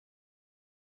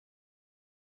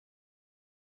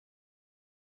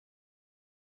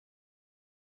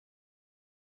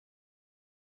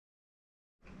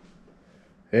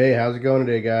Hey, how's it going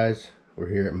today, guys? We're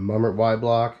here at Mummert Y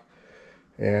Block,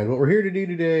 and what we're here to do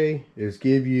today is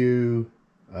give you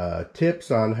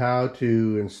tips on how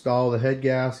to install the head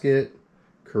gasket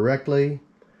correctly,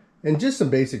 and just some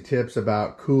basic tips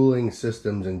about cooling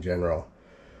systems in general,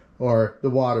 or the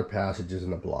water passages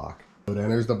in the block. It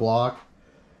enters the block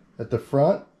at the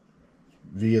front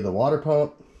via the water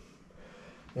pump,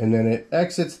 and then it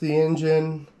exits the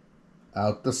engine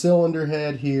out the cylinder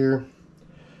head here,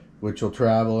 which will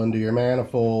travel into your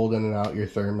manifold and then out your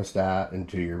thermostat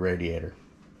into your radiator.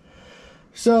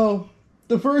 So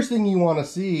the first thing you want to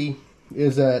see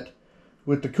is that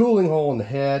with the cooling hole in the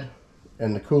head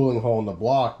and the cooling hole in the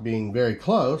block being very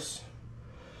close,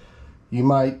 you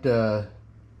might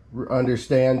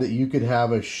understand that you could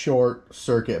have a short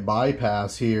circuit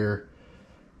bypass here,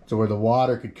 so where the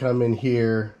water could come in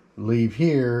here, leave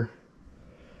here,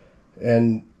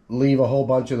 and leave a whole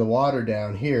bunch of the water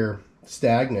down here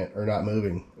stagnant or not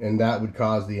moving, and that would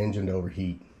cause the engine to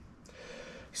overheat.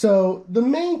 So the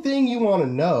main thing you want to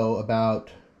know about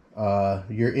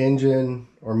your engine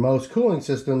or most cooling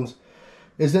systems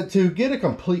is that to get a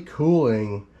complete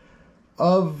cooling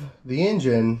of the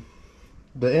engine,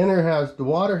 the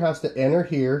water has to enter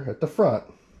here at the front,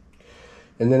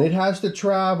 and then it has to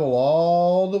travel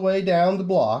all the way down the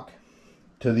block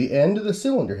to the end of the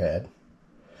cylinder head,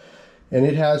 and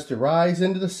it has to rise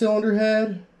into the cylinder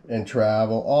head and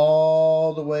travel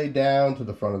all the way down to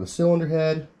the front of the cylinder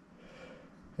head,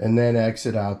 and then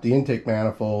exit out the intake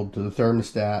manifold to the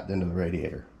thermostat, then to the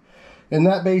radiator. And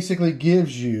that basically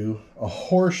gives you a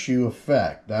horseshoe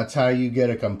effect. That's how you get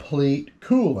a complete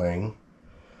cooling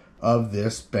of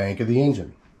this bank of the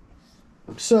engine.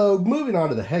 So moving on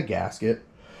to the head gasket.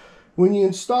 When you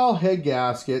install head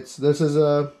gaskets, this is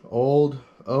a old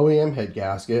OEM head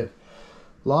gasket.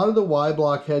 A lot of the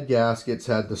Y-block head gaskets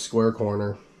had the square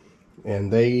corner,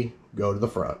 and they go to the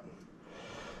front.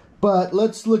 But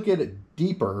let's look at it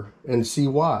deeper and see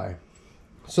why.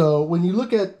 So when you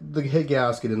look at the head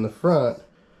gasket in the front,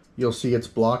 you'll see it's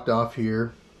blocked off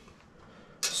here,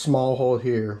 small hole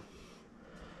here,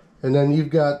 and then you've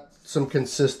got some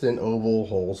consistent oval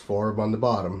holes for them on the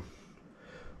bottom.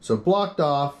 So blocked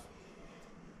off,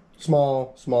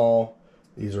 small, small.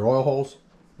 These are oil holes,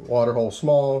 water hole,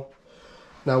 small.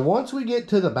 Now once we get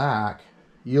to the back,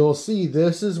 you'll see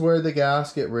this is where the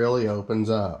gasket really opens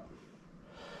up.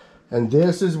 And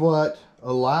this is what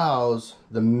allows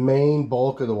the main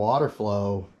bulk of the water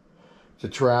flow to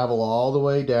travel all the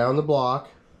way down the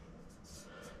block.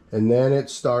 And then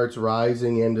it starts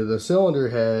rising into the cylinder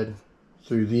head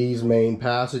through these main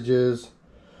passages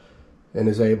and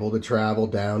is able to travel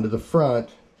down to the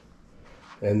front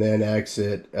and then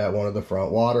exit at one of the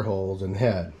front water holes in the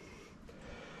head.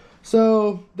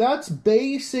 So that's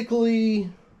basically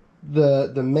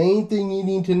the main thing you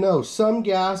need to know. Some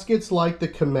gaskets, like the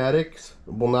Cometics,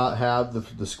 will not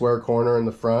have the square corner in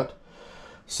the front.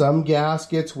 Some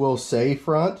gaskets will say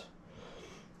front,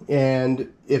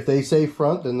 and if they say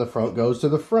front, then the front goes to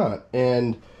the front.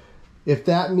 And if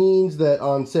that means that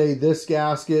on, say, this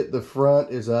gasket, the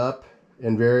front is up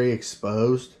and very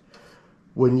exposed,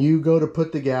 when you go to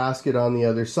put the gasket on the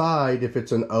other side, if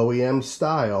it's an OEM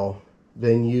style,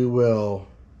 then you will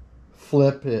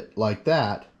flip it like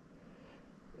that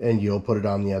and you'll put it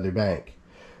on the other bank.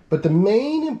 But the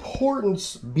main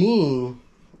importance being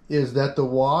is that the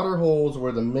water holes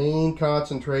where the main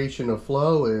concentration of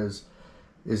flow is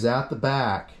at the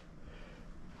back,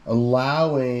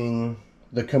 allowing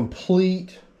the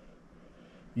complete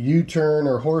U-turn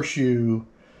or horseshoe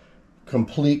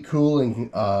complete cooling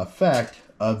effect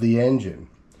of the engine.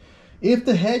 If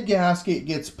the head gasket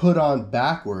gets put on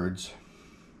backwards,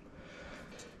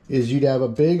 you'd have a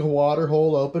big water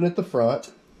hole open at the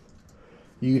front.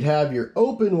 You'd have your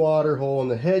open water hole in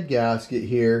the head gasket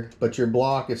here, but your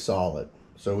block is solid.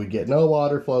 So we get no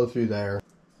water flow through there.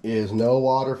 Is no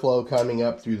water flow coming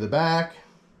up through the back.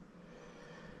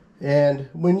 And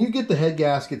when you get the head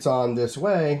gaskets on this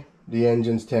way, the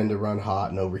engines tend to run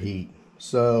hot and overheat.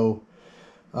 So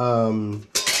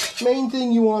main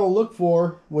thing you want to look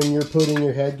for when you're putting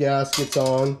your head gaskets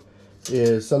on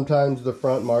is sometimes the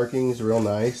front markings real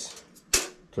nice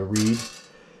to read.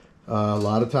 A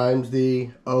lot of times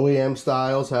the OEM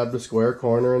styles have the square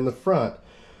corner in the front.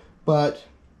 But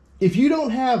if you don't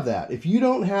have that, if you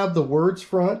don't have the words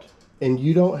front and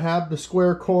you don't have the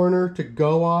square corner to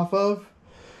go off of,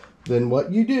 then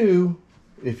what you do,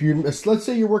 let's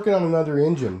say you're working on another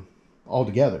engine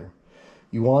altogether,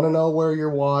 you want to know where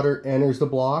your water enters the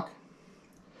block.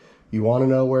 You want to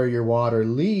know where your water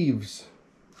leaves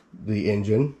the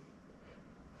engine.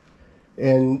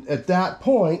 And at that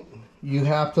point, you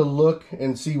have to look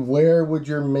and see where would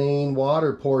your main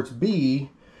water ports be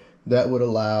that would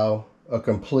allow a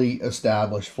complete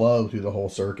established flow through the whole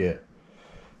circuit.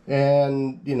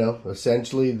 And, you know,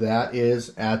 essentially that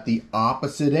is at the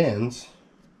opposite ends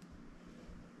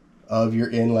of your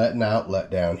inlet and outlet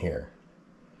down here.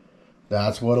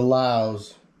 That's what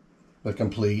allows the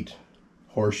complete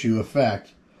horseshoe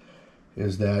effect,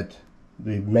 is that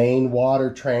the main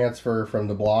water transfer from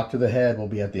the block to the head will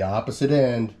be at the opposite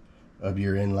end of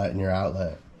your inlet and your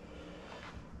outlet.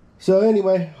 So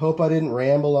anyway, hope I didn't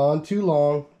ramble on too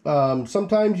long.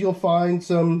 Sometimes you'll find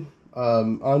some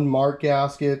unmarked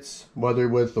gaskets, whether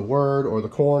with the word or the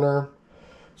corner.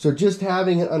 So just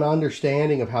having an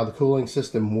understanding of how the cooling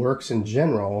system works in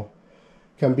general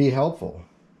can be helpful.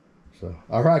 So,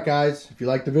 alright guys, if you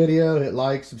liked the video, hit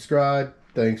like, subscribe.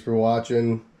 Thanks for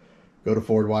watching. Go to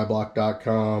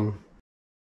FordYBlock.com.